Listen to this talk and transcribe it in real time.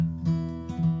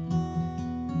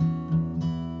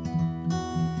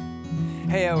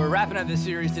Hey, we're wrapping up this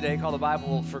series today called The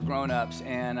Bible for Grown-Ups,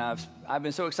 and I've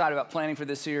been so excited about planning for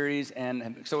this series, and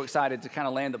I'm so excited to kind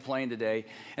of land the plane today.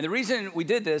 And the reason we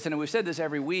did this, and we've said this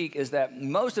every week, is that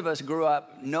most of us grew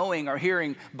up knowing or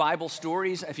hearing Bible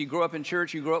stories. If you grew up in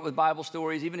church, you grew up with Bible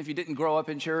stories. Even if you didn't grow up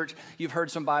in church, you've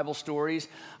heard some Bible stories.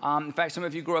 In fact, some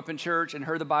of you grew up in church and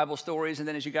heard the Bible stories, and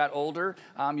then as you got older,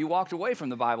 you walked away from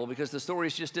the Bible because the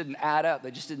stories just didn't add up.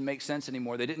 They just didn't make sense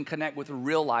anymore. They didn't connect with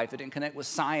real life. They didn't connect with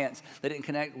science. They didn't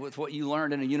connect with what you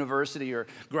learned in a university or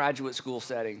graduate school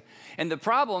setting. And the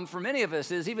problem for many of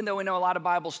us is, even though we know a lot of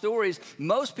Bible stories,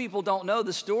 most people don't know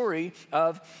the story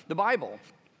of the Bible.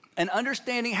 And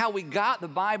understanding how we got the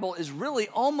Bible is really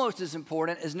almost as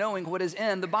important as knowing what is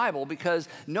in the Bible, because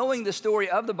knowing the story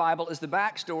of the Bible is the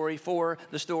backstory for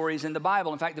the stories in the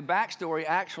Bible. In fact, the backstory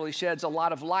actually sheds a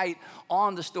lot of light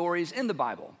on the stories in the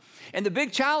Bible. And the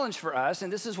big challenge for us,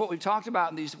 and this is what we've talked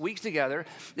about in these weeks together,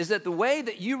 is that the way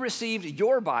that you received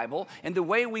your Bible and the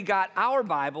way we got our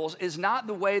Bibles is not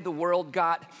the way the world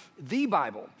got the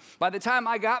Bible. By the time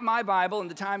I got my Bible and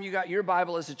the time you got your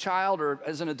Bible as a child or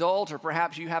as an adult, or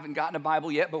perhaps you haven't gotten a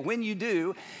Bible yet, but when you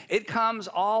do, it comes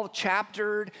all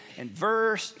chaptered and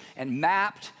versed and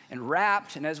mapped and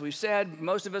wrapped. And as we've said,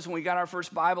 most of us, when we got our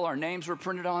first Bible, our names were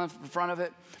printed on the front of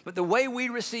it. But the way we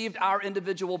received our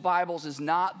individual Bibles is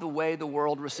not the way the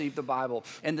world received the Bible.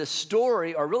 And the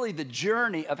story, or really the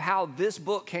journey of how this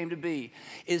book came to be,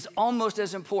 is almost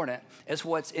as important as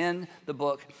what's in the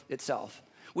book itself.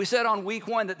 We said on week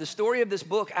one that the story of this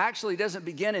book actually doesn't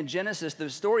begin in Genesis. The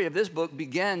story of this book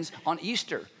begins on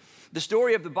Easter. The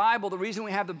story of the Bible, the reason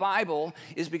we have the Bible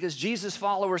is because Jesus'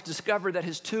 followers discovered that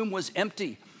his tomb was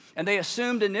empty. And they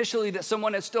assumed initially that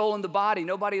someone had stolen the body.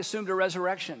 Nobody assumed a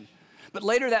resurrection. But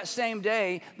later that same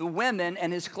day, the women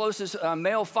and his closest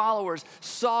male followers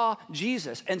saw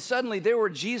Jesus. And suddenly there were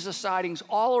Jesus sightings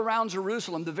all around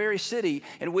Jerusalem, the very city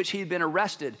in which he'd been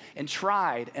arrested and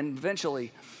tried and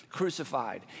eventually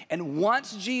crucified. And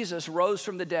once Jesus rose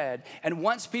from the dead, and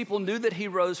once people knew that he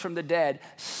rose from the dead,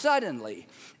 suddenly,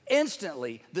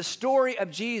 instantly, the story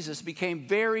of Jesus became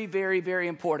very, very, very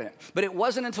important. But it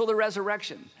wasn't until the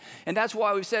resurrection. And that's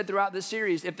why we've said throughout this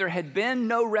series, if there had been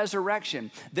no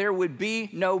resurrection, there would be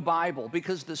no Bible,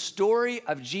 because the story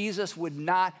of Jesus would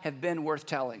not have been worth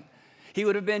telling. He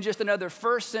would have been just another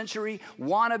first century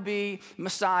wannabe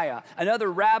Messiah, another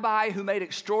rabbi who made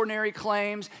extraordinary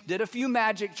claims, did a few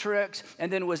magic tricks,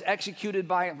 and then was executed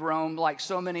by Rome like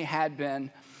so many had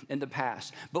been in the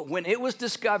past. But when it was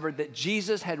discovered that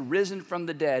Jesus had risen from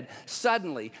the dead,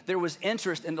 suddenly there was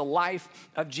interest in the life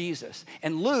of Jesus.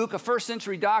 And Luke, a first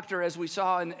century doctor, as we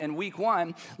saw in week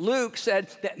one, Luke said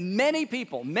that many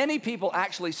people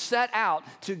actually set out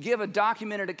to give a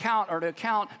documented account or to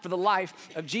account for the life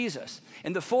of Jesus.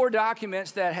 And the four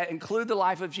documents that include the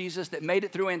life of Jesus that made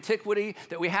it through antiquity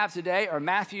that we have today are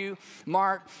Matthew,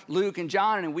 Mark, Luke, and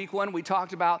John. And in week one, we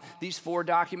talked about these four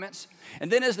documents. And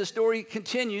then as the story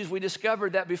continues, we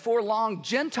discovered that before long,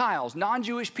 Gentiles,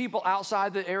 non-Jewish people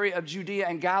outside the area of Judea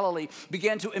and Galilee,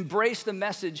 began to embrace the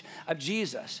message of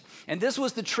Jesus. And this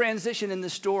was the transition in the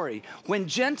story. When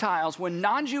Gentiles, when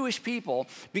non-Jewish people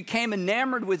became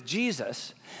enamored with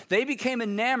Jesus, they became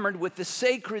enamored with the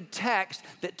sacred text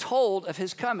that told of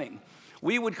his coming.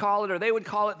 We would call it, or they would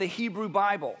call it, the Hebrew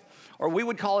Bible, or we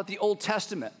would call it the Old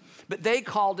Testament. But they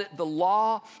called it the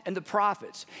law and the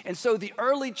prophets. And so the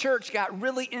early church got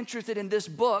really interested in this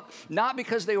book, not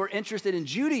because they were interested in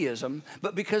Judaism,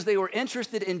 but because they were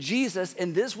interested in Jesus,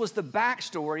 and this was the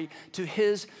backstory to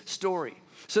his story.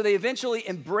 So they eventually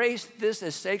embraced this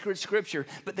as sacred scripture,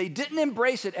 but they didn't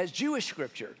embrace it as Jewish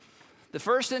scripture. The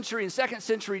first century and second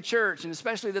century church, and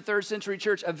especially the third century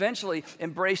church, eventually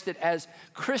embraced it as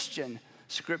Christian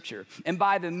scripture. And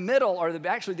by the middle, or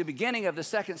actually the beginning of the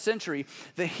second century,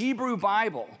 the Hebrew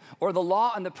Bible, or the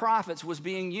law and the prophets, was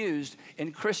being used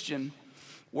in Christian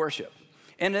worship.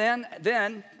 And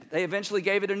then they eventually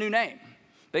gave it a new name.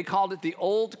 They called it the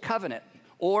Old Covenant,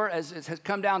 or as it has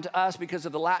come down to us because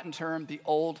of the Latin term, the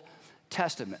Old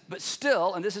Testament. But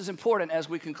still, and this is important as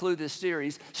we conclude this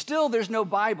series, still there's no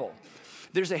Bible.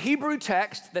 There's a Hebrew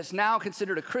text that's now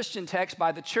considered a Christian text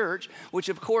by the church, which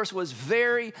of course was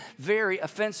very, very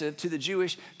offensive to the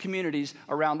Jewish communities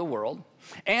around the world.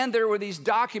 And there were these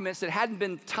documents that hadn't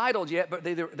been titled yet, but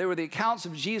they were the accounts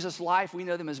of Jesus' life. We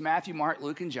know them as Matthew, Mark,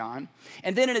 Luke, and John.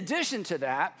 And then in addition to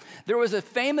that, there was a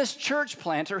famous church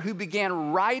planter who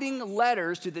began writing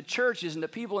letters to the churches and the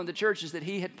people in the churches that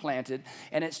he had planted.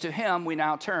 And it's to him we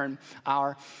now turn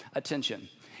our attention.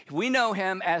 We know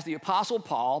him as the Apostle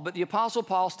Paul, but the Apostle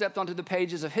Paul stepped onto the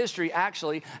pages of history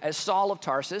actually as Saul of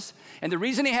Tarsus. And the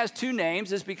reason he has two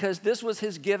names is because this was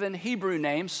his given Hebrew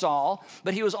name, Saul,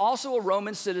 but he was also a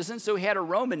Roman citizen, so he had a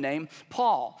Roman name,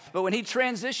 Paul. But when he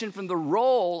transitioned from the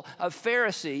role of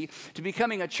Pharisee to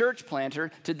becoming a church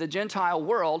planter to the Gentile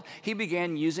world, he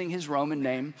began using his Roman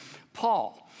name,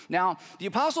 Paul. Now, the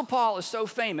Apostle Paul is so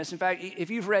famous. In fact, if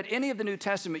you've read any of the New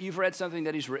Testament, you've read something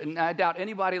that he's written. I doubt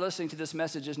anybody listening to this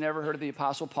message has never heard of the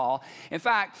Apostle Paul. In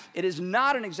fact, it is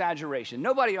not an exaggeration.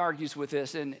 Nobody argues with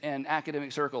this in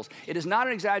academic circles. It is not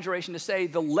an exaggeration to say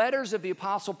the letters of the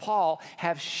Apostle Paul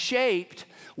have shaped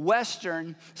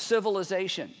Western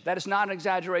civilization. That is not an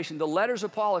exaggeration. The letters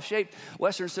of Paul have shaped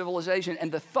Western civilization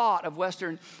and the thought of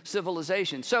Western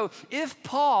civilization. So if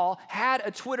Paul had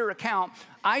a Twitter account,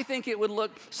 I think it would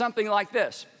look something like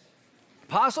this.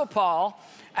 Apostle Paul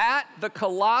at the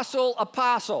Colossal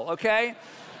Apostle, okay?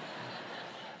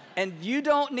 And you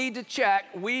don't need to check.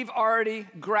 We've already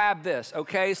grabbed this,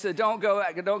 okay? So don't go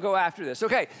after this.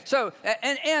 Okay, so,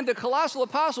 and the Colossal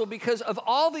Apostle, because of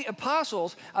all the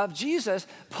apostles of Jesus,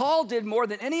 Paul did more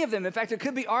than any of them. In fact, it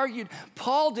could be argued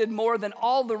Paul did more than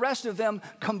all the rest of them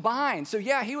combined. So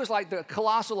yeah, he was like the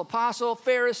Colossal Apostle,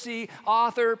 Pharisee,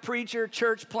 author, preacher,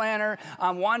 church planner,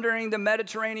 wandering the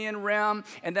Mediterranean rim.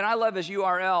 And then I love his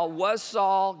URL, was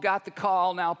Saul, got the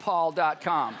call, now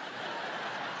Paul.com.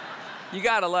 You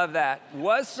gotta love that.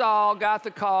 Was Saul, got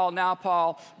the call, now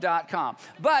Paul.com.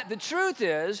 But the truth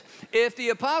is, if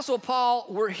the Apostle Paul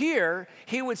were here,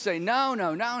 he would say, no,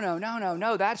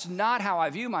 that's not how I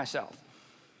view myself.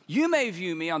 You may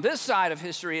view me on this side of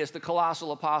history as the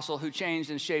Colossal Apostle who changed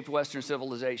and shaped Western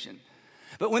civilization.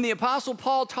 But when the Apostle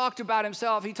Paul talked about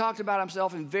himself, he talked about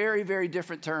himself in very, very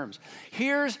different terms.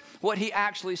 Here's what he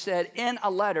actually said in a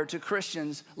letter to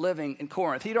Christians living in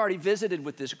Corinth. He'd already visited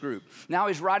with this group. Now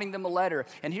he's writing them a letter.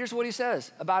 And here's what he says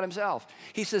about himself.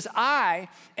 He says, I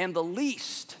am the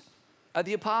least of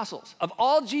the apostles. Of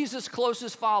all Jesus'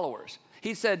 closest followers,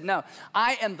 he said, no,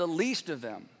 I am the least of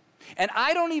them. And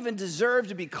I don't even deserve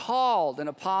to be called an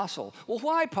apostle. Well,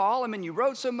 why, Paul? I mean, you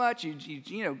wrote so much,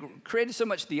 you created so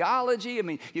much theology. I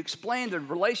mean, you explained the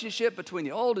relationship between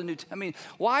the Old and New. I mean,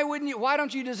 why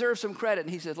don't you deserve some credit? And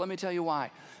he says, let me tell you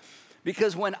why.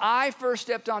 Because when I first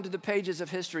stepped onto the pages of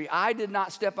history, I did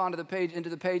not step into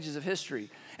the pages of history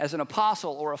as an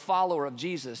apostle or a follower of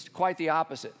Jesus. Quite the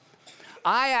opposite.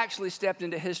 I actually stepped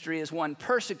into history as one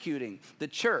persecuting the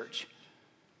church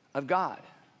of God.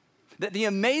 The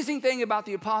amazing thing about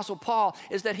the Apostle Paul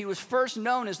is that he was first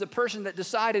known as the person that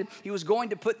decided he was going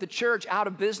to put the church out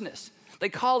of business. They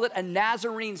called it a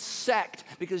Nazarene sect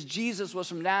because Jesus was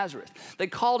from Nazareth. They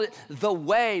called it the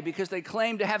way because they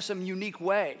claimed to have some unique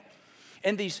way.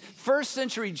 And these first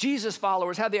century Jesus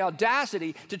followers had the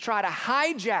audacity to try to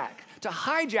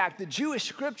hijack the Jewish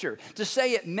scripture, to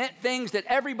say it meant things that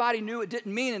everybody knew it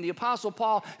didn't mean. And the Apostle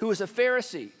Paul, who was a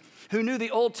Pharisee, who knew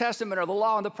the Old Testament or the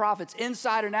law and the prophets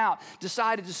inside and out,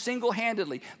 decided to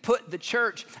single-handedly put the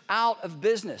church out of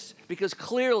business because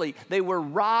clearly they were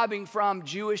robbing from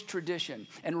Jewish tradition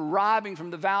and robbing from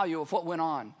the value of what went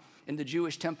on in the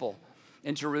Jewish temple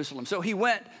in Jerusalem. So he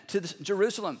went to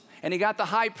Jerusalem and he got the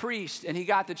high priest and he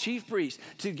got the chief priest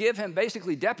to give him,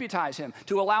 basically deputize him,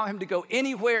 to allow him to go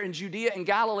anywhere in Judea and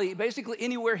Galilee, basically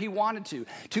anywhere he wanted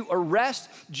to arrest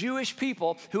Jewish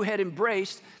people who had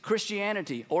embraced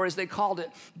Christianity, or as they called it,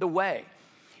 the way.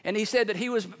 And he said that he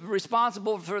was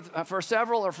responsible for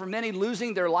several or for many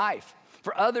losing their life,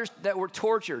 for others that were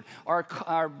tortured or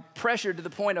pressured to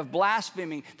the point of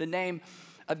blaspheming the name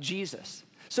of Jesus.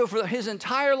 So for his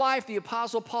entire life, the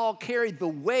Apostle Paul carried the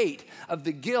weight of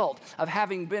the guilt of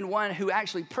having been one who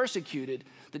actually persecuted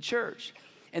the church.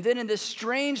 And then in this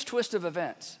strange twist of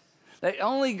events, that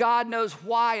only God knows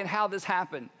why and how this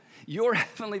happened, your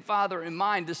Heavenly Father and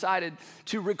mine decided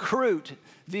to recruit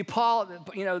the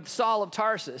Saul of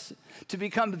Tarsus to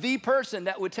become the person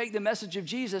that would take the message of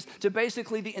Jesus to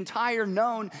basically the entire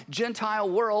known Gentile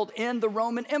world in the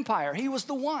Roman Empire. He was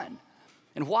the one.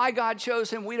 And why God chose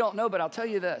him, we don't know, but I'll tell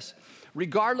you this.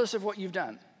 Regardless of what you've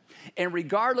done, and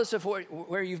regardless of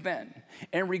where you've been,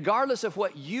 and regardless of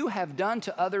what you have done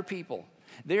to other people,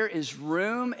 there is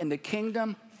room in the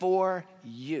kingdom for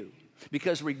you.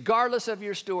 Because regardless of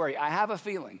your story, I have a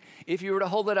feeling, if you were to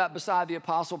hold it up beside the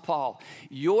Apostle Paul,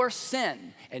 your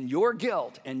sin and your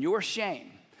guilt and your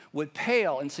shame would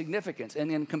pale in significance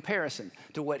and in comparison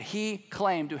to what he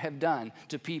claimed to have done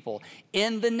to people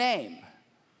in the name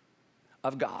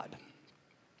of God.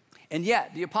 And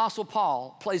yet, the Apostle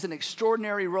Paul plays an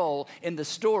extraordinary role in the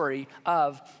story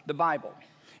of the Bible.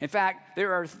 In fact,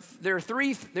 there are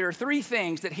three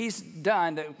things that he's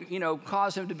done that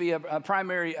cause him to be a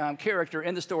primary character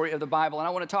in the story of the Bible, and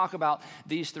I want to talk about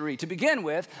these three. To begin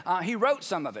with, he wrote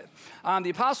some of it. The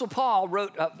Apostle Paul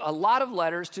wrote a lot of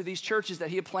letters to these churches that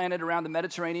he had planted around the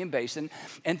Mediterranean basin,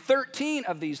 and 13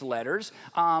 of these letters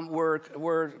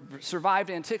were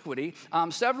survived antiquity.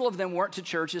 Several of them weren't to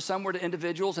churches, some were to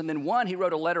individuals, and then one he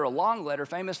wrote a long letter,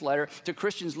 famous letter to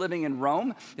Christians living in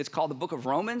Rome. It's called the Book of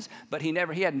Romans, but he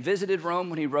hadn't visited Rome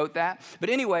when he wrote that. But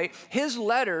anyway, his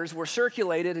letters were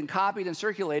circulated and copied and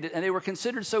circulated, and they were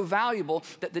considered so valuable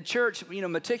that the church,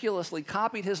 meticulously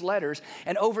copied his letters,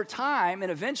 and over time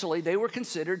and eventually they were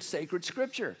considered sacred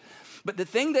scripture. But the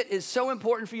thing that is so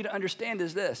important for you to understand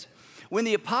is this. When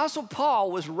the Apostle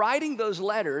Paul was writing those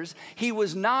letters, he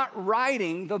was not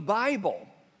writing the Bible.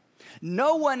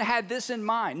 No one had this in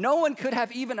mind. No one could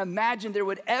have even imagined there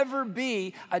would ever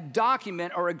be a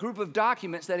document or a group of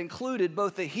documents that included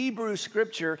both the Hebrew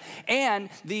scripture and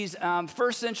these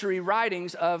first century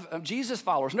writings of Jesus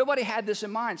followers. Nobody had this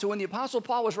in mind. So when the Apostle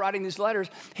Paul was writing these letters,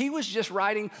 he was just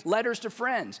writing letters to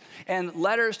friends and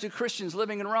letters to Christians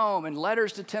living in Rome and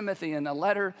letters to Timothy and a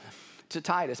letter to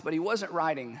Titus, but he wasn't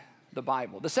writing the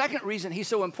Bible. The second reason he's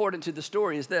so important to the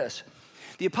story is this.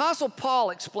 The Apostle Paul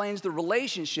explains the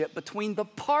relationship between the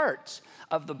parts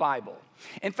of the Bible.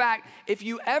 In fact, if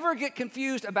you ever get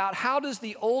confused about how does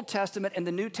the Old Testament and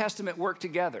the New Testament work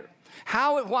together,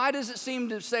 why does it seem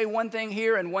to say one thing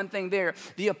here and one thing there?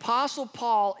 The Apostle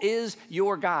Paul is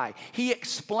your guy. He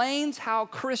explains how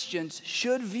Christians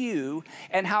should view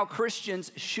and how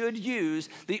Christians should use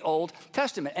the Old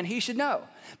Testament. And he should know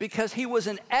because he was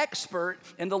an expert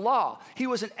in the law. He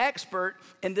was an expert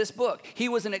in this book. He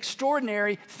was an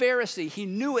extraordinary Pharisee. He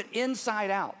knew it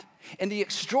inside out. And the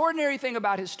extraordinary thing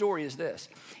about his story is this.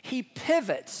 He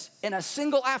pivots in a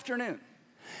single afternoon.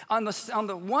 On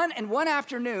one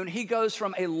afternoon, he goes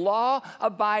from a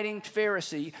law-abiding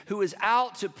Pharisee who is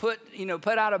out to put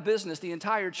out of business the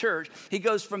entire church. He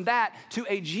goes from that to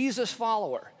a Jesus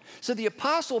follower. So the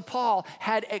Apostle Paul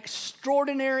had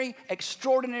extraordinary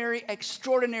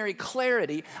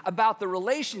clarity about the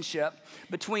relationship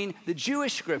between the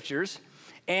Jewish scriptures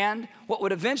and what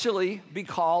would eventually be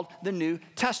called the New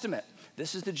Testament.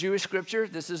 This is the Jewish scripture.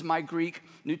 This is my Greek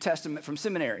New Testament from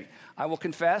seminary. I will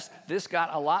confess, this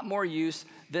got a lot more use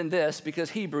than this because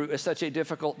Hebrew is such a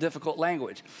difficult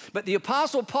language. But the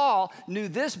Apostle Paul knew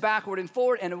this backward and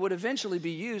forward, and it would eventually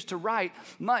be used to write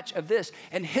much of this.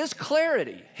 And his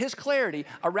clarity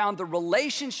around the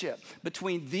relationship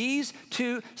between these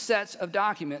two sets of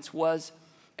documents was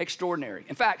extraordinary.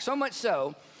 In fact, so much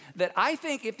so that I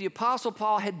think if the Apostle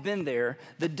Paul had been there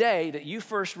the day that you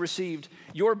first received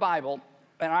your Bible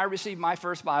and I received my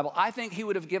first Bible, I think he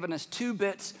would have given us 2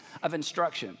 bits of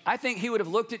instruction. I think he would have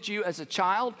looked at you as a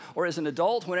child or as an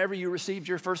adult whenever you received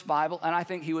your first Bible, and I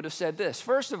think he would have said this.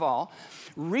 First of all,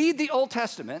 read the Old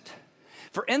Testament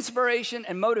for inspiration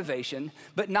and motivation,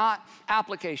 but not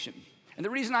application. And the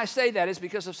reason I say that is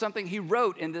because of something he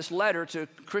wrote in this letter to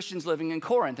Christians living in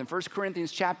Corinth. In 1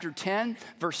 Corinthians chapter 10,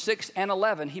 verse 6 and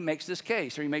 11, he makes this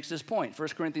case, or he makes this point. 1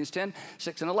 Corinthians 10,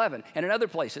 6 and 11. And in other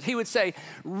places, he would say,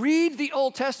 read the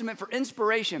Old Testament for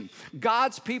inspiration.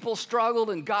 God's people struggled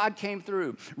and God came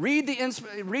through. Read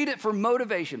it for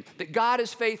motivation, that God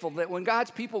is faithful, that when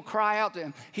God's people cry out to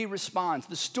him, he responds.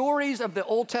 The stories of the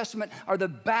Old Testament are the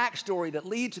backstory that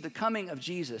lead to the coming of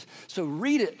Jesus. So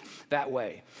read it that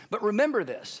way. But remember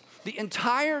this, the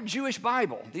entire Jewish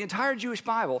Bible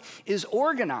is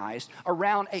organized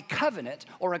around a covenant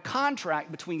or a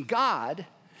contract between God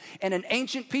and an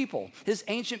ancient people, his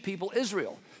ancient people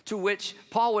Israel, to which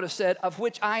Paul would have said, of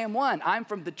which I am one. I'm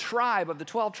from the tribe of the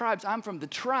 12 tribes. I'm from the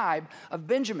tribe of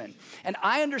Benjamin. And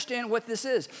I understand what this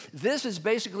is. This is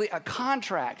basically a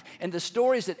contract, and the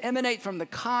stories that emanate from the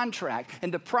contract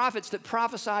and the prophets that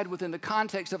prophesied within the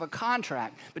context of a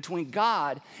contract between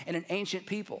God and an ancient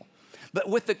people. But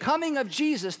with the coming of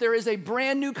Jesus, there is a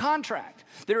brand new contract.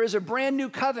 There is a brand new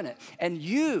covenant. And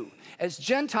you, as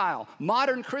Gentile,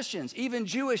 modern Christians, even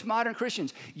Jewish modern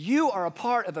Christians, you are a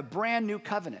part of a brand new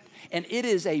covenant. And it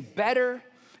is a better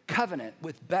covenant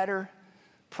with better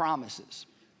promises.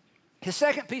 His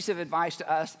second piece of advice to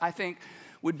us, I think,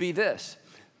 would be this.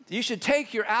 You should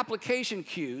take your application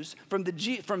cues from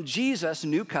Jesus'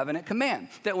 new covenant command.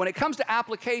 That when it comes to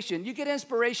application, you get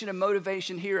inspiration and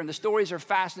motivation here, and the stories are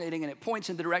fascinating, and it points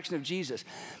in the direction of Jesus.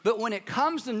 But when it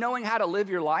comes to knowing how to live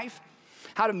your life,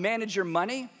 how to manage your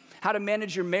money, how to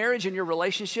manage your marriage and your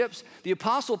relationships, the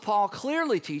Apostle Paul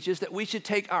clearly teaches that we should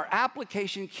take our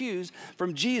application cues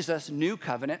from Jesus' new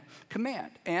covenant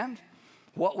command. And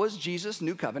what was Jesus'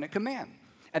 new covenant command?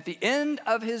 At the end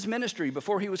of his ministry,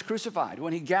 before he was crucified,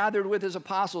 when he gathered with his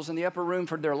apostles in the upper room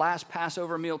for their last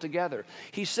Passover meal together,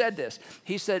 he said this.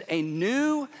 He said, "A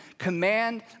new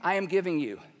command I am giving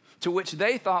you," to which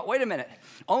they thought, wait a minute,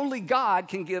 only God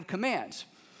can give commands.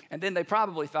 And then they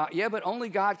probably thought, yeah, but only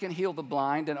God can heal the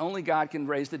blind and only God can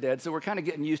raise the dead. So we're kind of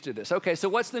getting used to this. Okay, so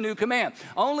what's the new command?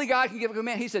 Only God can give a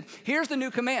command. He said, here's the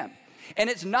new command. And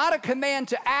it's not a command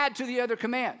to add to the other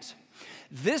commands.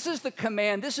 This is the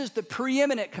command. This is the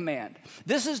preeminent command.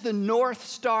 This is the North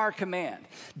Star command.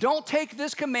 Don't take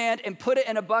this command and put it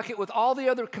in a bucket with all the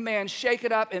other commands, shake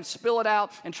it up and spill it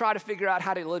out and try to figure out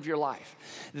how to live your life.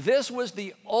 This was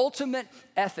the ultimate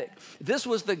ethic. This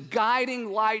was the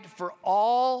guiding light for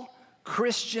all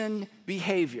Christian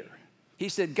behavior. He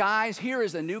said, guys, here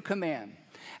is a new command.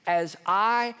 As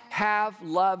I have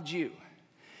loved you,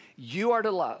 you are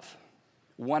to love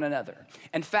one another.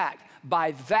 In fact,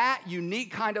 by that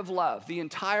unique kind of love, the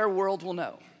entire world will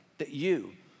know that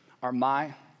you are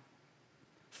my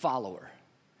follower.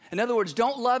 In other words,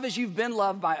 don't love as you've been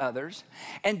loved by others,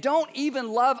 and don't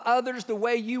even love others the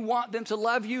way you want them to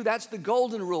love you. That's the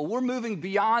golden rule. We're moving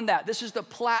beyond that. This is the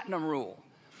platinum rule.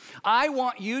 I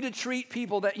want you to treat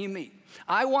people that you meet.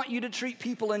 I want you to treat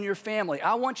people in your family.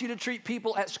 I want you to treat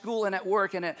people at school and at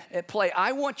work and at play.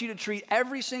 I want you to treat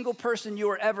every single person you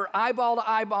are ever eyeball to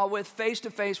eyeball with, face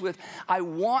to face with. I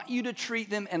want you to treat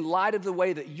them in light of the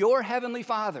way that your heavenly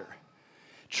Father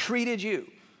treated you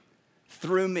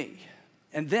through me.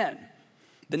 And then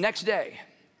the next day,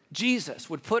 Jesus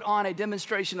would put on a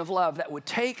demonstration of love that would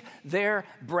take their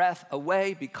breath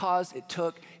away because it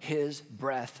took his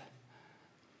breath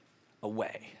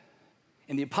away.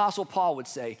 And the Apostle Paul would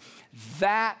say,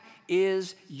 that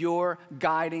is your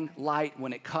guiding light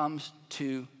when it comes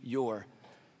to your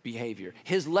behavior.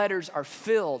 His letters are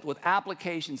filled with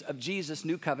applications of Jesus'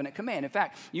 new covenant command. In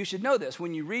fact, you should know this.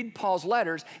 When you read Paul's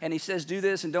letters and he says, do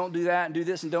this and don't do that and do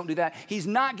this and don't do that, he's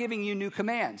not giving you new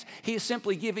commands. He is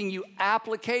simply giving you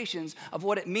applications of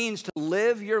what it means to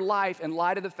live your life in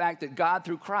light of the fact that God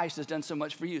through Christ has done so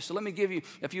much for you. So let me give you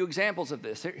a few examples of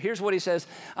this. Here's what he says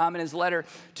in his letter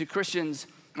to Christians.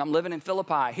 I'm living in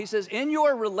Philippi. He says, in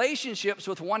your relationships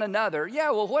with one another,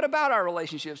 yeah, well, what about our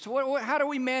relationships? How do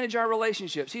we manage our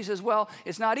relationships? He says, well,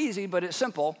 it's not easy, but it's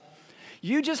simple.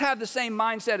 You just have the same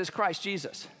mindset as Christ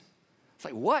Jesus. It's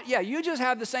like, what? Yeah, you just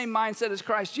have the same mindset as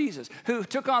Christ Jesus, who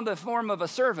took on the form of a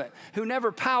servant, who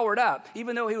never powered up.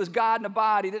 Even though he was God in a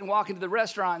body, he didn't walk into the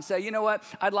restaurant and say, you know what,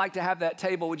 I'd like to have that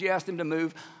table. Would you ask them to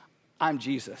move? I'm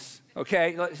Jesus,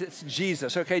 okay? It's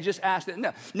Jesus, okay? Just ask it.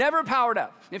 No, never powered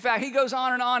up. In fact, he goes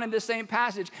on in this same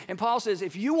passage, and Paul says,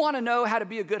 if you want to know how to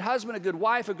be a good husband, a good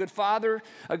wife, a good father,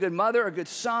 a good mother, a good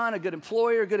son, a good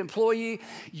employer, a good employee,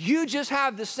 you just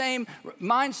have the same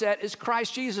mindset as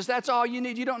Christ Jesus. That's all you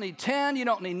need. You don't need 10, you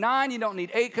don't need 9, you don't need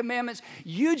 8 commandments.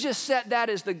 You just set that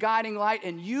as the guiding light,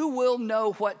 and you will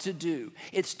know what to do.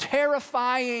 It's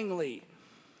terrifyingly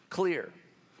clear.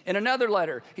 In another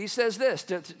letter, he says this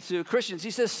to Christians.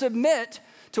 He says, submit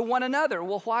to one another.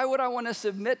 Well, why would I want to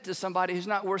submit to somebody who's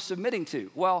not worth submitting to?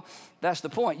 Well, that's the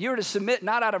point. You're to submit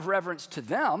not out of reverence to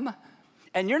them,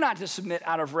 and you're not to submit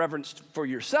out of reverence for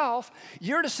yourself.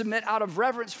 You're to submit out of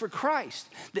reverence for Christ.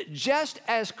 That just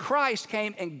as Christ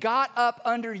came and got up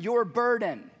under your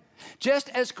burden, just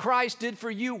as Christ did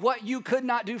for you what you could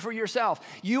not do for yourself,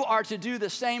 you are to do the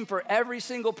same for every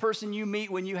single person you meet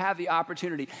when you have the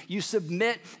opportunity. You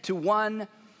submit to one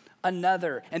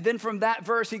another. And then from that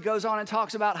verse, he goes on and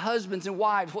talks about husbands and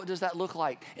wives. What does that look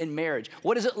like in marriage?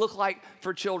 What does it look like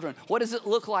for children? What does it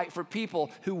look like for people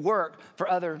who work for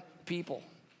other people?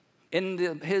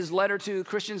 In his letter to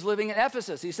Christians living in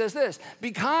Ephesus, he says this, be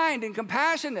kind and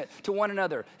compassionate to one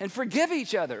another and forgive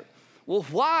each other. Well,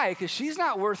 why? Because she's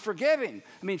not worth forgiving.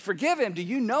 I mean, forgive him. Do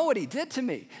you know what he did to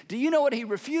me? Do you know what he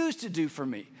refused to do for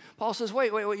me? Paul says,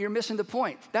 wait, you're missing the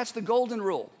point. That's the golden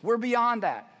rule. We're beyond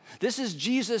that. This is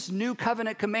Jesus' new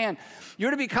covenant command.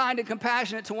 You're to be kind and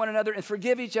compassionate to one another and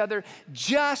forgive each other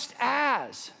just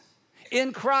as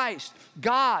in Christ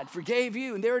God forgave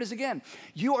you. And there it is again.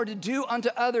 You are to do unto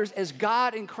others as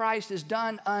God in Christ has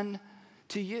done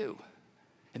unto you.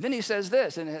 And then he says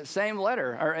this in his same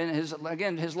letter, or in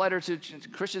his letter to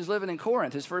Christians living in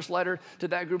Corinth, his first letter to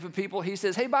that group of people. He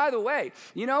says, hey, by the way,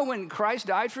 you know when Christ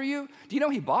died for you, do you know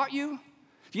he bought you?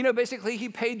 Do you know basically he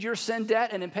paid your sin debt,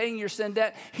 and in paying your sin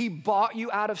debt, he bought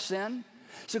you out of sin?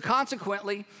 So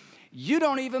consequently, you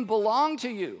don't even belong to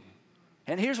you.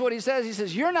 And here's what he says. He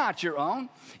says, you're not your own.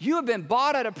 You have been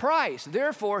bought at a price.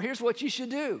 Therefore, here's what you should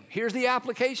do. Here's the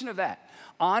application of that.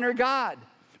 Honor God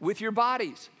with your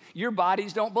bodies. Your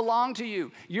bodies don't belong to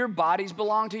you. Your bodies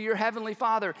belong to your Heavenly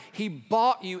Father. He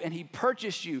bought you and He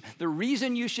purchased you. The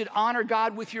reason you should honor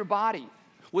God with your body,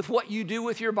 with what you do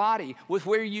with your body, with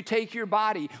where you take your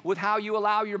body, with how you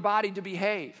allow your body to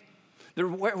behave.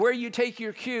 Where you take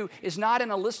your cue is not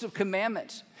in a list of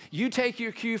commandments. You take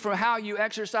your cue from how you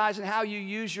exercise and how you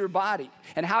use your body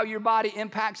and how your body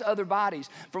impacts other bodies.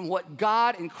 From what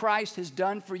God in Christ has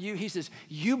done for you, He says,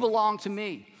 you belong to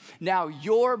me. Now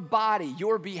your body,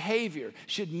 your behavior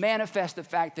should manifest the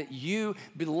fact that you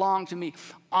belong to me.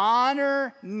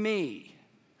 Honor me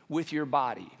with your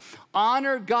body.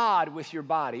 Honor God with your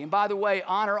body. And by the way,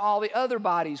 honor all the other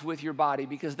bodies with your body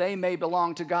because they may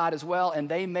belong to God as well, and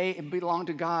they may belong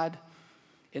to God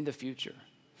in the future.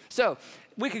 So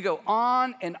we could go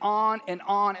on and on and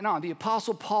on and on. The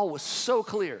Apostle Paul was so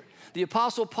clear. The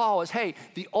Apostle Paul is, hey,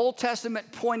 the Old Testament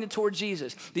pointed toward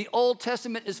Jesus. The Old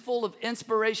Testament is full of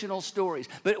inspirational stories.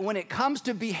 But when it comes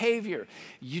to behavior,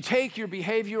 you take your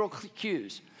behavioral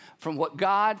cues from what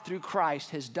God through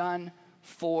Christ has done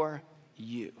for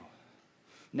you.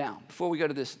 Now, before we go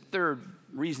to this third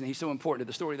reason He's so important to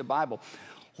the story of the Bible,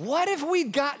 what if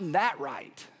we'd gotten that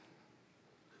right?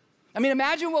 I mean,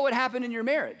 imagine what would happen in your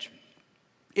marriage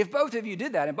if both of you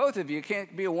did that. And both of you, it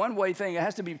can't be a one-way thing. It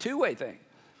has to be a two-way thing.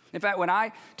 In fact, when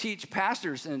I teach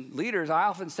pastors and leaders, I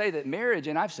often say that marriage,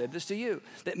 and I've said this to you,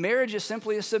 that marriage is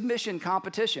simply a submission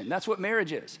competition. That's what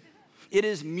marriage is. It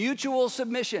is mutual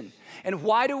submission. And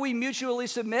why do we mutually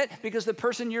submit? Because the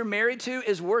person you're married to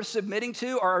is worth submitting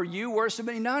to, or are you worth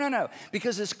submitting? No.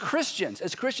 Because as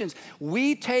Christians,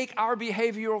 we take our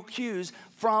behavioral cues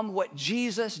from what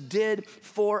Jesus did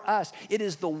for us. It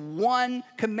is the one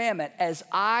commandment. As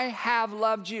I have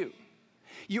loved you,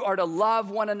 you are to love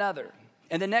one another.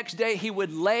 And the next day, He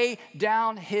would lay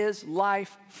down His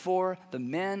life for the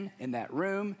men in that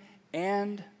room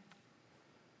and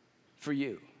for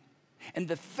you. And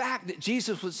the fact that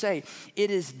Jesus would say,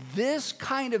 it is this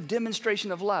kind of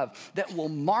demonstration of love that will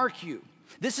mark you.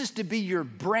 This is to be your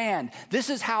brand.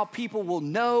 This is how people will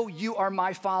know you are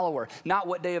my follower. Not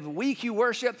what day of the week you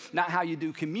worship, not how you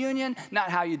do communion,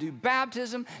 not how you do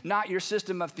baptism, not your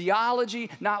system of theology,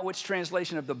 not which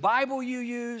translation of the Bible you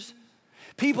use.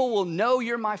 People will know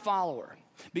you're my follower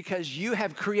because you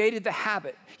have created the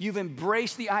habit. You've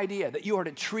embraced the idea that you are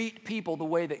to treat people the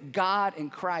way that God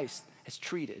in Christ has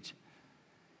treated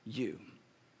you.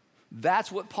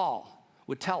 That's what Paul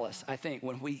would tell us, I think,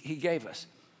 when he gave us,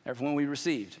 or when we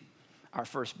received our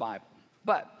first Bible.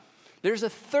 But there's a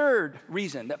third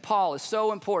reason that Paul is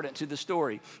so important to the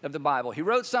story of the Bible. He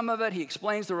wrote some of it. He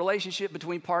explains the relationship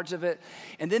between parts of it.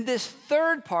 And then this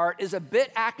third part is a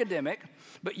bit academic,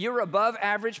 but you're above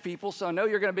average people, so I know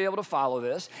you're going to be able to follow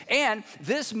this. And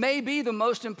this may be the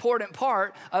most important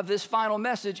part of this final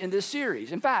message in this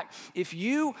series. In fact, if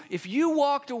you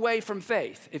walked away from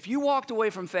faith,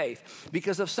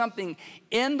 because of something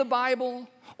in the Bible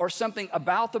or something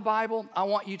about the Bible, I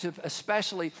want you to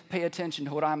especially pay attention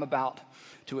to what I'm about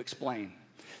to explain.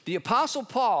 The Apostle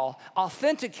Paul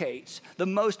authenticates the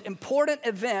most important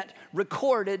event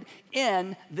recorded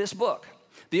in this book.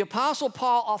 The Apostle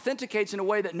Paul authenticates in a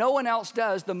way that no one else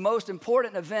does the most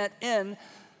important event in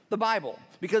the Bible.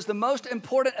 Because the most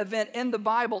important event in the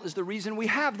Bible is the reason we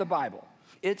have the Bible.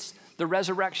 It's the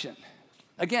resurrection.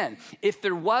 Again, if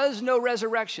there was no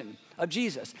resurrection of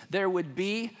Jesus, there would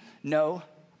be no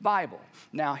Bible.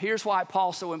 Now, here's why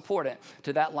Paul's so important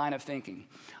to that line of thinking.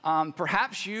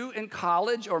 Perhaps you in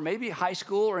college or maybe high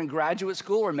school or in graduate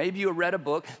school, or maybe you read a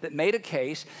book that made a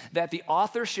case that the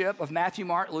authorship of Matthew,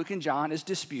 Mark, Luke, and John is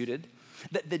disputed,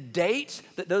 that the dates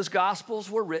that those gospels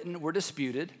were written were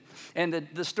disputed. And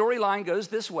the storyline goes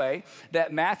this way,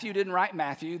 that Matthew didn't write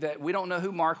Matthew, that we don't know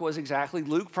who Mark was exactly.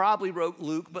 Luke probably wrote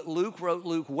Luke, but Luke wrote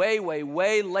Luke way, way,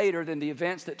 way later than the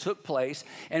events that took place.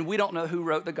 And we don't know who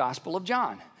wrote the Gospel of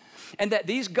John. And that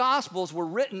these Gospels were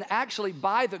written actually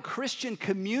by the Christian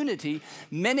community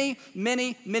many,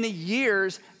 many, many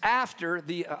years after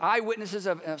the eyewitnesses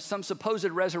of some supposed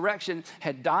resurrection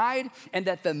had died, and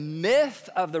that the myth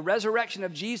of the resurrection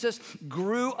of Jesus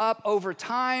grew up over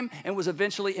time and was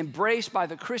eventually embraced by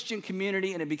the Christian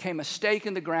community, and it became a stake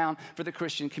in the ground for the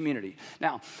Christian community.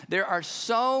 Now, there are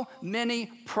so many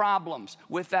problems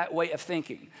with that way of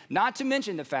thinking, not to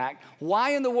mention the fact,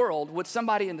 why in the world would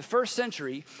somebody in the first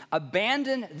century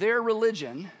abandon their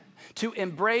religion to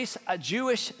embrace a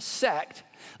Jewish sect,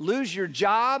 lose your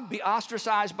job, be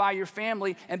ostracized by your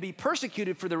family, and be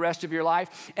persecuted for the rest of your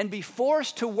life, and be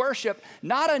forced to worship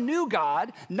not a new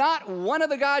God, not one of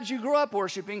the gods you grew up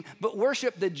worshiping, but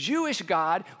worship the Jewish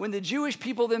God when the Jewish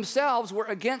people themselves were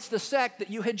against the sect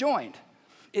that you had joined?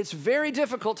 It's very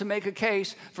difficult to make a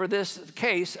case for this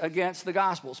case against the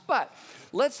Gospels. But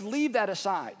let's leave that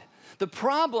aside. The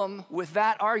problem with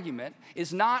that argument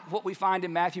is not what we find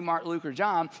in Matthew, Mark, Luke, or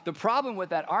John. The problem with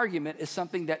that argument is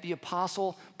something that the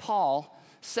Apostle Paul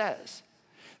says.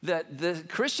 That the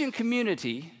Christian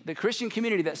community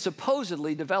that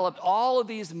supposedly developed all of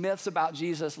these myths about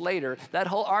Jesus later, that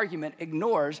whole argument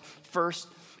ignores 1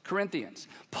 Corinthians.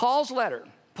 Paul's letter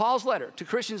to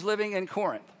Christians living in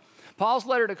Corinth, Paul's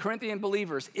letter to Corinthian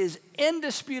believers is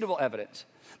indisputable evidence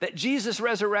that Jesus'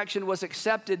 resurrection was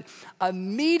accepted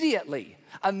immediately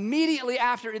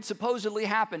after it supposedly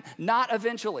happened, not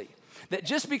eventually. That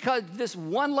just because this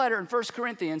one letter in 1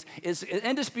 Corinthians is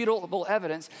indisputable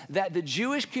evidence that the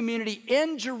Jewish community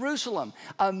in Jerusalem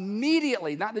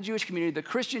immediately, not the Jewish community, the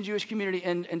Christian Jewish community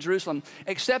in Jerusalem,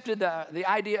 accepted the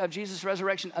idea of Jesus'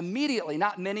 resurrection immediately,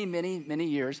 not many, many, many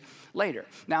years later.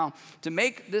 Now, to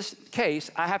make this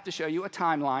case, I have to show you a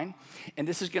timeline, and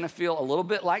this is going to feel a little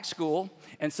bit like school,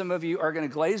 and some of you are going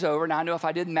to glaze over. Now, I know if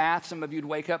I did math, some of you would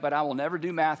wake up, but I will never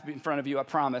do math in front of you, I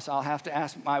promise. I'll have to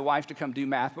ask my wife to come do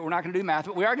math, but we're not going to do math,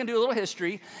 but we are going to do a little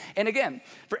history. And again,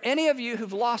 for any of you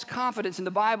who've lost confidence in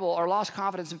the Bible or lost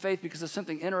confidence in faith because of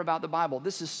something in or about the Bible,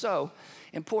 this is so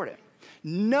important.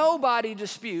 Nobody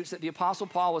disputes that the Apostle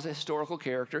Paul was a historical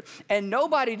character, and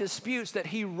nobody disputes that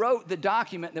he wrote the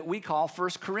document that we call 1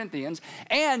 Corinthians,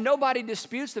 and nobody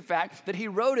disputes the fact that he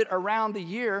wrote it around the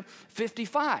year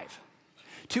 55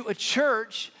 to a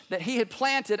church that he had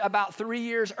planted about 3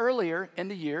 years earlier in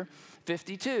the year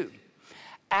 52.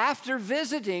 After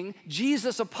visiting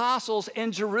Jesus' apostles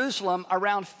in Jerusalem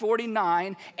around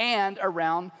 49 and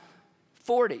around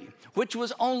 40, which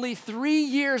was only 3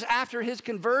 years after his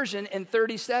conversion in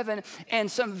 37, and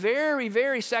some very,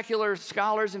 very secular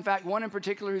scholars, in fact, one in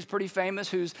particular who's pretty famous,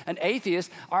 who's an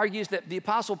atheist, argues that the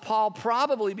Apostle Paul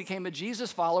probably became a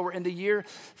Jesus follower in the year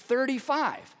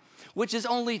 35, which is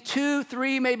only 2,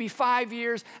 3, maybe 5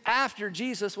 years after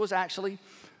Jesus was actually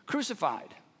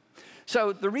crucified.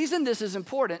 So the reason this is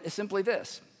important is simply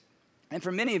this, and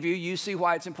for many of you, you see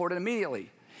why it's important immediately.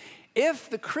 If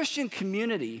the Christian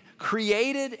community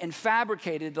created and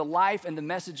fabricated the life and the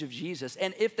message of Jesus,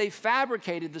 and if they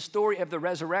fabricated the story of the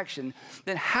resurrection,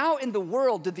 then how in the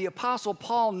world did the Apostle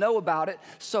Paul know about it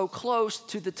so close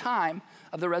to the time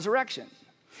of the resurrection?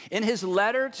 In his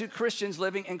letter to Christians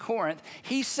living in Corinth,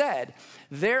 he said,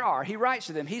 he writes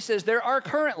to them, he says, there are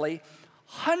currently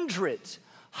hundreds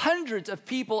of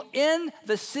people in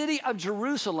the city of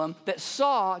Jerusalem that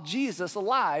saw Jesus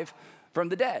alive from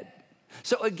the dead.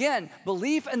 So again,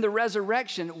 belief in the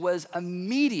resurrection was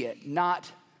immediate, not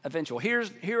eventual. Here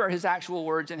are his actual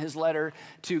words in his letter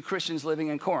to Christians living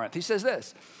in Corinth. He says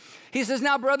this. He says,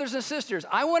 now, brothers and sisters,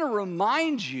 I want to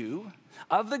remind you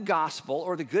of the gospel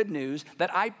or the good news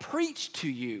that I preached to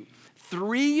you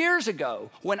 3 years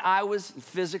ago when I was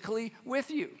physically with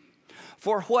you.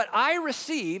 For what I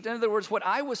received, in other words, what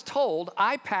I was told,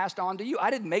 I passed on to you. I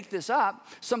didn't make this up.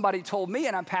 Somebody told me,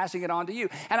 and I'm passing it on to you.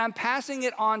 And I'm passing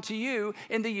it on to you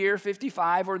in the year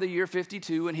 55 or the year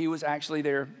 52 when he was actually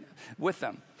there with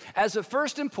them. As of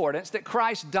first importance, that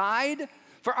Christ died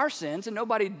for our sins, and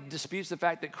nobody disputes the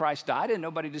fact that Christ died, and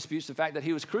nobody disputes the fact that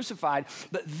he was crucified.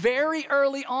 But very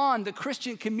early on, the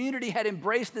Christian community had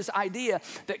embraced this idea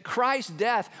that Christ's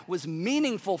death was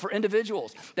meaningful for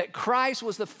individuals, that Christ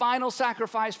was the final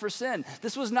sacrifice for sin.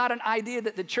 This was not an idea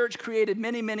that the church created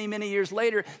many, many, many years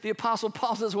later. The Apostle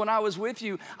Paul says, when I was with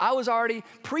you, I was already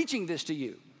preaching this to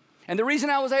you. And the reason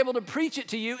I was able to preach it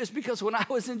to you is because when I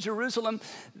was in Jerusalem,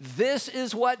 this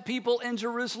is what people in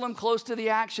Jerusalem close to the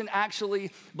action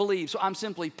actually believe. So I'm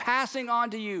simply passing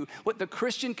on to you what the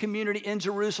Christian community in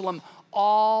Jerusalem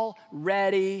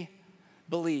already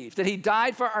believed. That he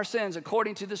died for our sins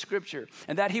according to the scripture,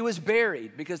 and that he was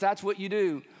buried, because that's what you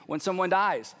do when someone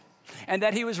dies. And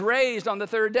that he was raised on the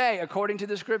third day according to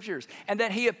the scriptures. And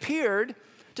that he appeared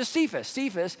to Cephas.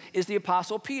 Cephas is the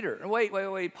Apostle Peter. Wait,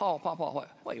 Paul,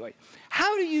 wait.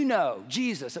 How do you know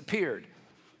Jesus appeared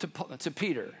to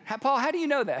Peter? Paul, how do you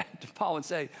know that? Paul would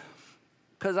say,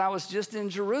 because I was just in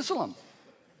Jerusalem,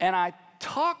 and I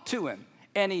talked to him,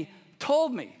 and he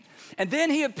told me. And then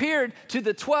he appeared to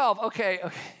the 12. Okay.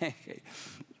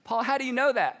 Paul, how do you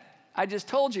know that? I just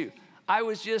told you. I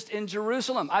was just in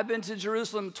Jerusalem. I've been to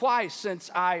Jerusalem twice since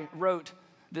I wrote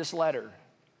this letter.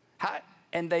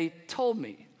 And they told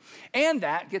me. And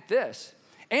that, get this,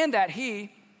 and that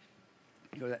he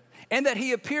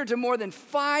appeared to more than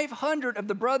 500 of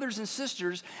the brothers and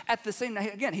sisters at the same time.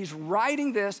 Again, he's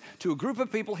writing this to a group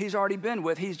of people he's already been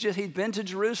with. He's been to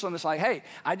Jerusalem. It's like, hey,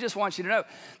 I just want you to know,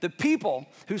 the people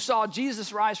who saw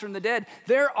Jesus rise from the dead,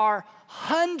 there are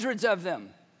hundreds of them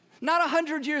Not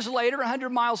 100 years later,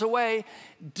 100 miles away,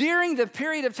 during the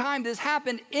period of time this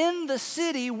happened in the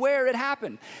city where it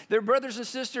happened. Their brothers and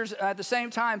sisters at the same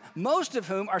time, most of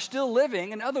whom are still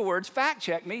living. In other words, fact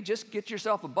check me, just get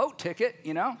yourself a boat ticket,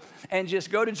 and just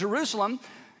go to Jerusalem.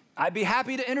 I'd be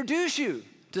happy to introduce you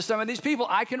to some of these people.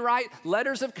 I can write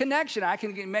letters of connection. I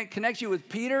can connect you with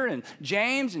Peter and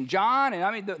James and John.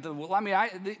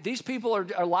 And these people are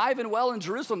alive and well in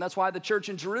Jerusalem. That's why the church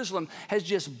in Jerusalem has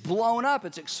just blown up.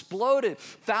 It's exploded.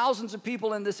 Thousands of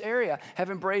people in this area have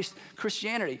embraced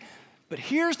Christianity. But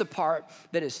here's the part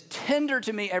that is tender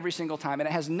to me every single time, and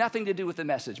it has nothing to do with the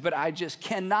message, but I just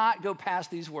cannot go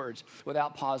past these words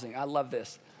without pausing. I love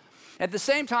this. At the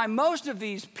same time, most of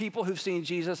these people who've seen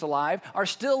Jesus alive are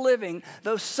still living,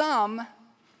 though some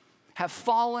have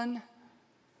fallen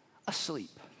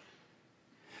asleep.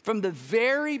 From the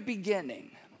very beginning,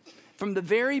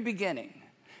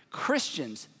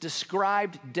 Christians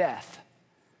described death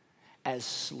as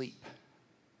sleep.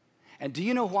 And do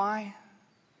you know why?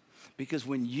 Because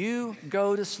when you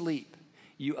go to sleep,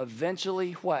 you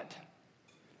eventually what?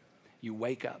 You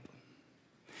wake up.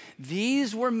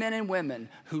 These were men and women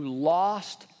who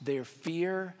lost their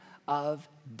fear of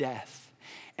death.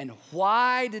 And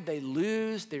why did they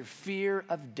lose their fear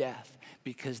of death?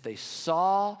 Because they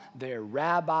saw their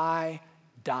rabbi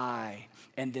die.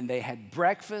 And then they had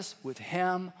breakfast with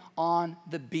him on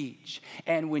the beach.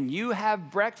 And when you have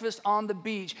breakfast on the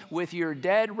beach with your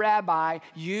dead rabbi,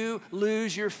 you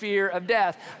lose your fear of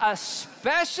death.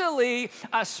 Especially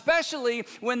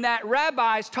when that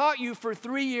rabbi's taught you for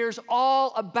 3 years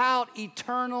all about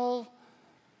eternal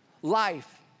life.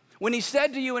 When he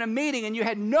said to you in a meeting and you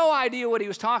had no idea what he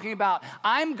was talking about,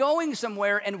 I'm going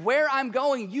somewhere, and where I'm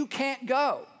going, you can't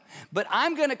go. But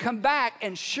I'm going to come back,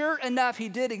 and sure enough, he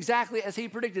did exactly as he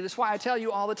predicted. That's why I tell you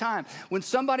all the time, when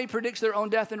somebody predicts their own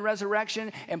death and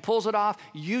resurrection and pulls it off,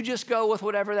 you just go with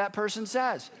whatever that person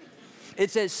says.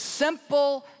 It's as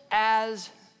simple as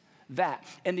that.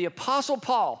 And the Apostle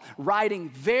Paul, writing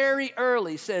very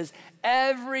early, says,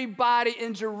 everybody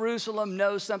in Jerusalem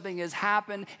knows something has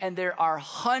happened, and there are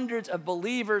hundreds of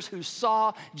believers who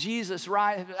saw Jesus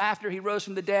right after he rose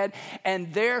from the dead,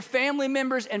 and their family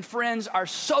members and friends are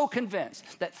so convinced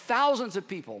that thousands of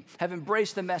people have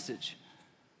embraced the message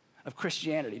of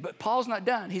Christianity. But Paul's not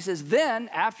done. He says, then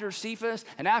after Cephas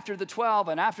and after the 12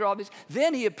 and after all these,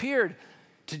 then he appeared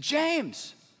to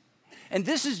James. And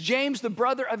this is James, the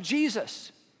brother of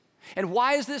Jesus. And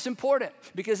why is this important?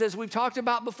 Because as we've talked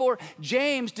about before,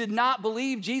 James did not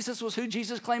believe Jesus was who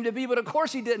Jesus claimed to be, but of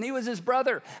course he didn't. He was his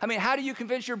brother. I mean, how do you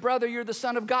convince your brother you're the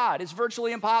Son of God? It's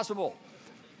virtually impossible.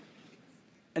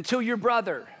 Until your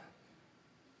brother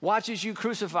watches you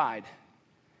crucified,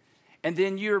 and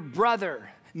then your brother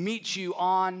meets you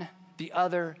on the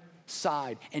other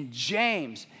side. And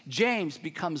James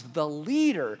becomes the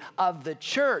leader of the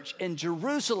church in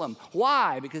Jerusalem.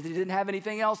 Why? Because he didn't have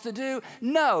anything else to do?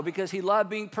 No. Because he loved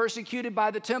being persecuted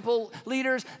by the temple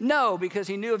leaders? No. Because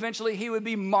he knew eventually he would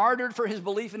be martyred for his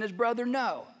belief in his brother?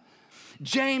 No.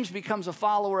 James becomes a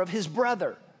follower of his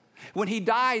brother. When he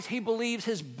dies, he believes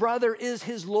his brother is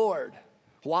his Lord.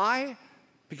 Why?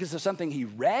 Because of something he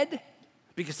read?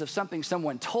 Because of something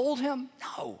someone told him?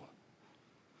 No.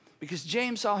 Because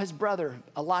James saw his brother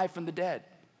alive from the dead.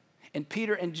 And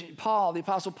Peter and Paul, the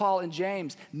Apostle Paul and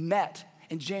James met.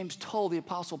 And James told the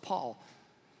Apostle Paul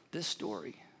this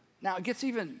story. Now, it gets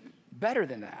even better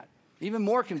than that, even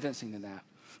more convincing than that.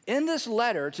 In this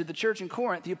letter to the church in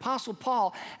Corinth, the Apostle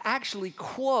Paul actually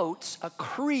quotes a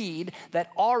creed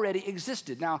that already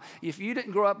existed. Now, if you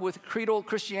didn't grow up with creedal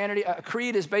Christianity, a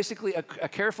creed is basically a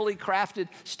carefully crafted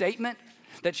statement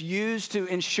that's used to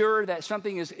ensure that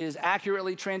something is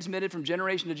accurately transmitted from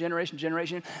generation to generation to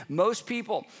generation. Most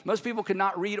people could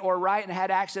not read or write and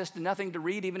had access to nothing to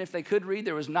read. Even if they could read,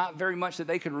 there was not very much that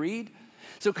they could read.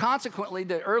 So consequently,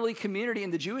 the early community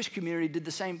and the Jewish community did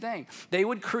the same thing. They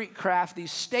would craft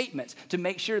these statements to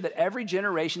make sure that every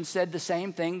generation said the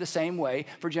same thing the same way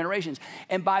for generations.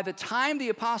 And by the time the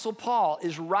Apostle Paul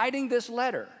is writing this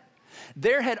letter,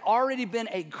 there had already been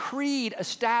a creed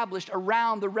established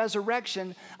around the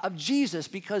resurrection of Jesus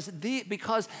because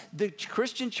the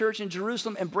Christian church in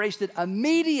Jerusalem embraced it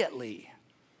immediately,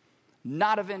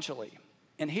 not eventually.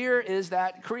 And here is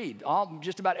that creed.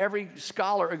 Just about every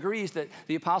scholar agrees that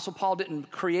the Apostle Paul didn't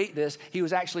create this. He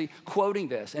was actually quoting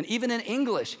this. And even in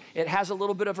English, it has a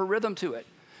little bit of a rhythm to it.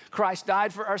 Christ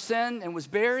died for our sin and was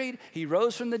buried. He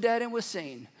rose from the dead and was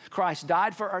seen. Christ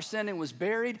died for our sin and was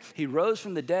buried. He rose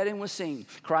from the dead and was seen.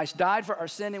 Christ died for our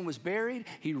sin and was buried.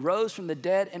 He rose from the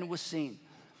dead and was seen.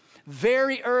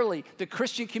 Very early, the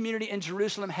Christian community in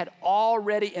Jerusalem had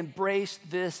already embraced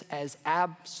this as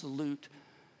absolute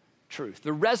truth.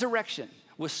 The resurrection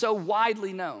was so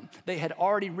widely known, they had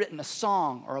already written a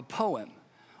song or a poem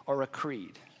or a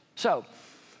creed. So,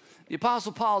 the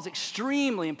Apostle Paul is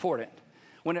extremely important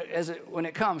when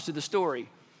it comes to the story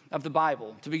of the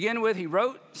Bible. To begin with, he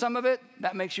wrote some of it.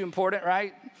 That makes you important,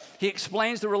 right? He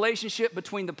explains the relationship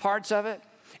between the parts of it,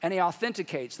 and he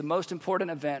authenticates the most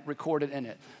important event recorded in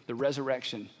it, the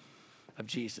resurrection of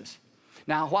Jesus.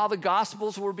 Now, while the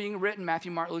Gospels were being written,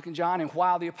 Matthew, Mark, Luke, and John, and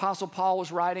while the Apostle Paul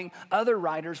was writing, other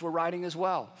writers were writing as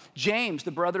well. James,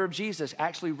 the brother of Jesus,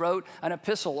 actually wrote an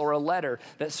epistle or a letter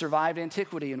that survived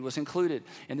antiquity and was included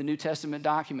in the New Testament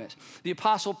documents. The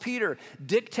Apostle Peter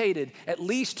dictated at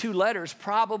least 2 letters,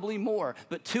 probably more,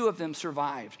 but 2 of them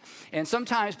survived. And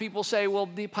sometimes people say, well,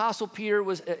 the Apostle Peter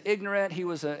was ignorant. He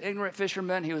was an ignorant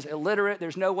fisherman. He was illiterate.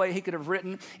 There's no way he could have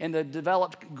written in the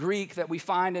developed Greek that we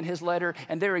find in his letter,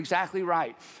 and they're exactly right.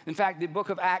 In fact, the book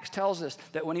of Acts tells us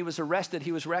that when he was arrested,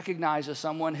 he was recognized as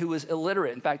someone who was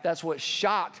illiterate. In fact, that's what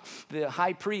shocked the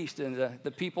high priest and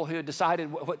the people who had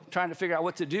decided trying to figure out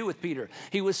what to do with Peter.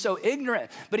 He was so ignorant,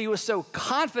 but he was so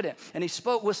confident, and he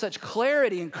spoke with such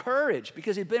clarity and courage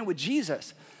because he'd been with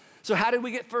Jesus. So how did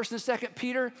we get 1st and 2nd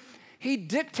Peter? He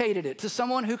dictated it to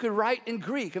someone who could write in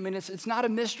Greek. I mean, it's not a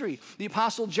mystery. The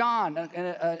Apostle John,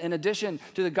 in addition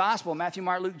to the Gospel, Matthew,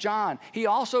 Mark, Luke, John, he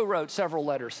also wrote several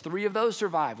letters. 3 of those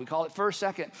survive. We call it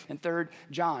 1st, 2nd, and 3rd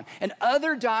John. And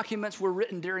other documents were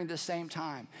written during this same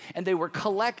time. And they were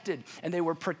collected, and they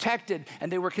were protected,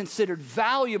 and they were considered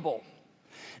valuable.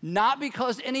 Not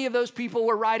because any of those people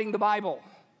were writing the Bible.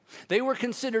 They were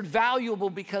considered valuable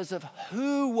because of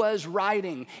who was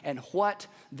writing and what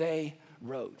they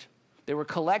wrote. They were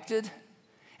collected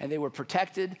and they were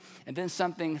protected, and then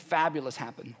something fabulous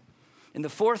happened. In the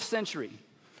 4th century,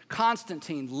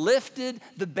 Constantine lifted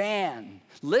the ban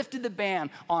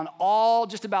on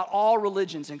just about all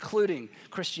religions, including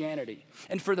Christianity.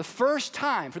 And for the first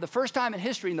time in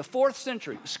history, in the 4th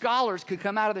century, scholars could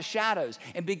come out of the shadows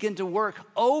and begin to work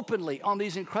openly on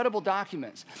these incredible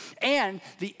documents. And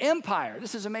the empire,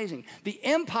 this is amazing, the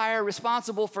empire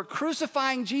responsible for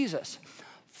crucifying Jesus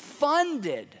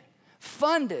funded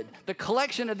the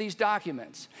collection of these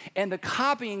documents and the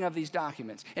copying of these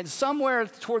documents. And somewhere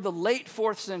toward the late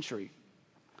 4th century,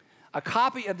 a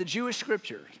copy of the Jewish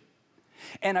scriptures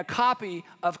and a copy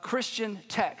of Christian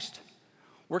text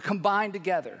were combined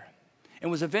together and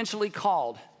was eventually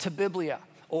called to Biblia,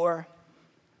 or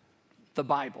the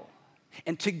Bible.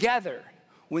 And together,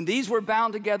 when these were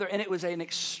bound together, and it was an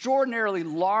extraordinarily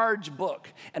large book,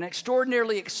 an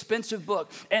extraordinarily expensive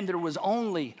book, and there was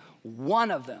only one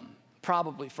of them,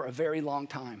 probably for a very long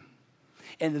time.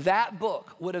 And that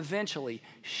book would eventually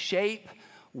shape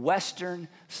Western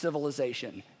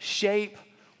civilization, shape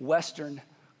Western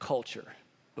culture.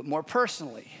 But more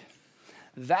personally,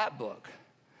 that book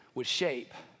would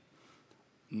shape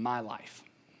my life.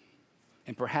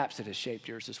 And perhaps it has shaped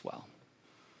yours as well.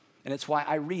 And it's why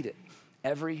I read it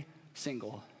every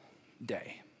single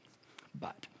day.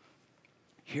 But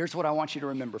here's what I want you to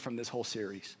remember from this whole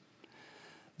series.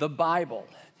 The Bible,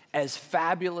 as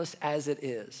fabulous as it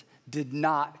is, did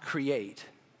not create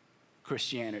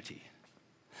Christianity.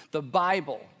 The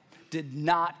Bible did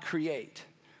not create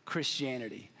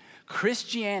Christianity.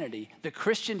 Christianity, the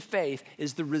Christian faith,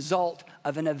 is the result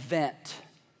of an event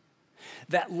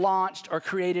that launched or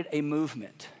created a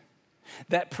movement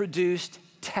that produced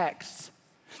texts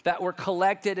that were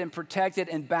collected and protected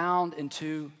and bound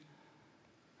into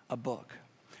a book.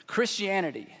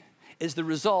 Christianity is the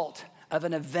result of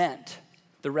an event,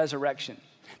 the resurrection,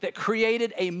 that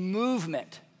created a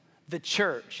movement, the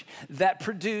church, that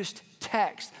produced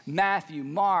text, Matthew,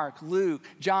 Mark, Luke,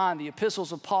 John, the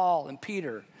epistles of Paul and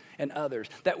Peter and others,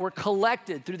 that were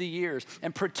collected through the years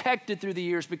and protected through the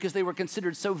years because they were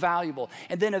considered so valuable,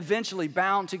 and then eventually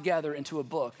bound together into a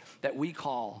book that we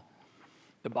call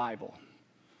the Bible.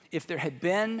 If there had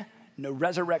been no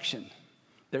resurrection,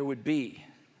 there would be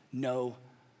no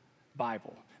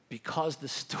Bible, because the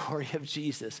story of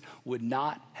Jesus would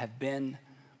not have been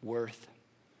worth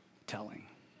telling.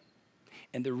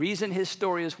 And the reason his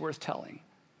story is worth telling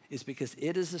is because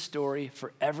it is a story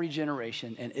for every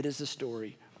generation, and it is a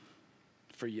story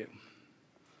for you.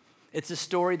 It's a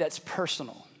story that's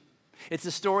personal. It's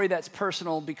a story that's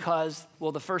personal because,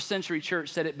 well, the 1st century church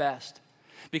said it best.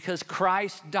 Because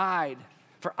Christ died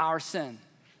for our sin.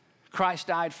 Christ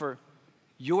died for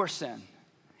your sin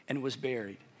and was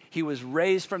buried. He was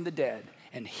raised from the dead,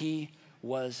 and he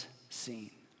was seen.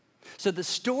 So the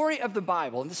story of the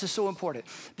Bible, and this is so important,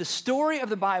 the story of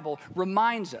the Bible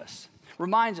reminds us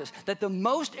reminds us that the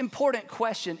most important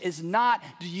question is not,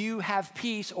 do you have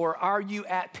peace or are you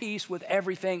at peace with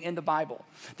everything in the Bible?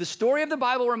 The story of the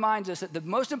Bible reminds us that the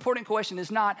most important question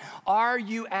is not, are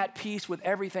you at peace with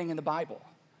everything in the Bible?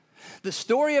 The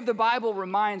story of the Bible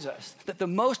reminds us that the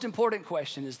most important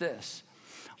question is this: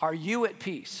 are you at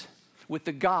peace with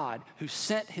the God who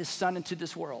sent his son into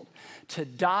this world to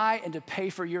die and to pay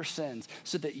for your sins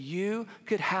so that you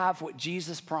could have what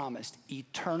Jesus promised,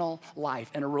 eternal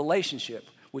life and a relationship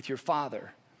with your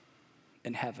Father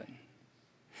in heaven?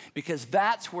 Because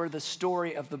that's where the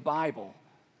story of the Bible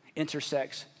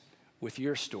intersects with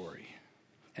your story.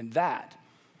 And that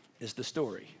is the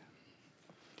story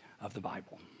of the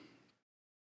Bible.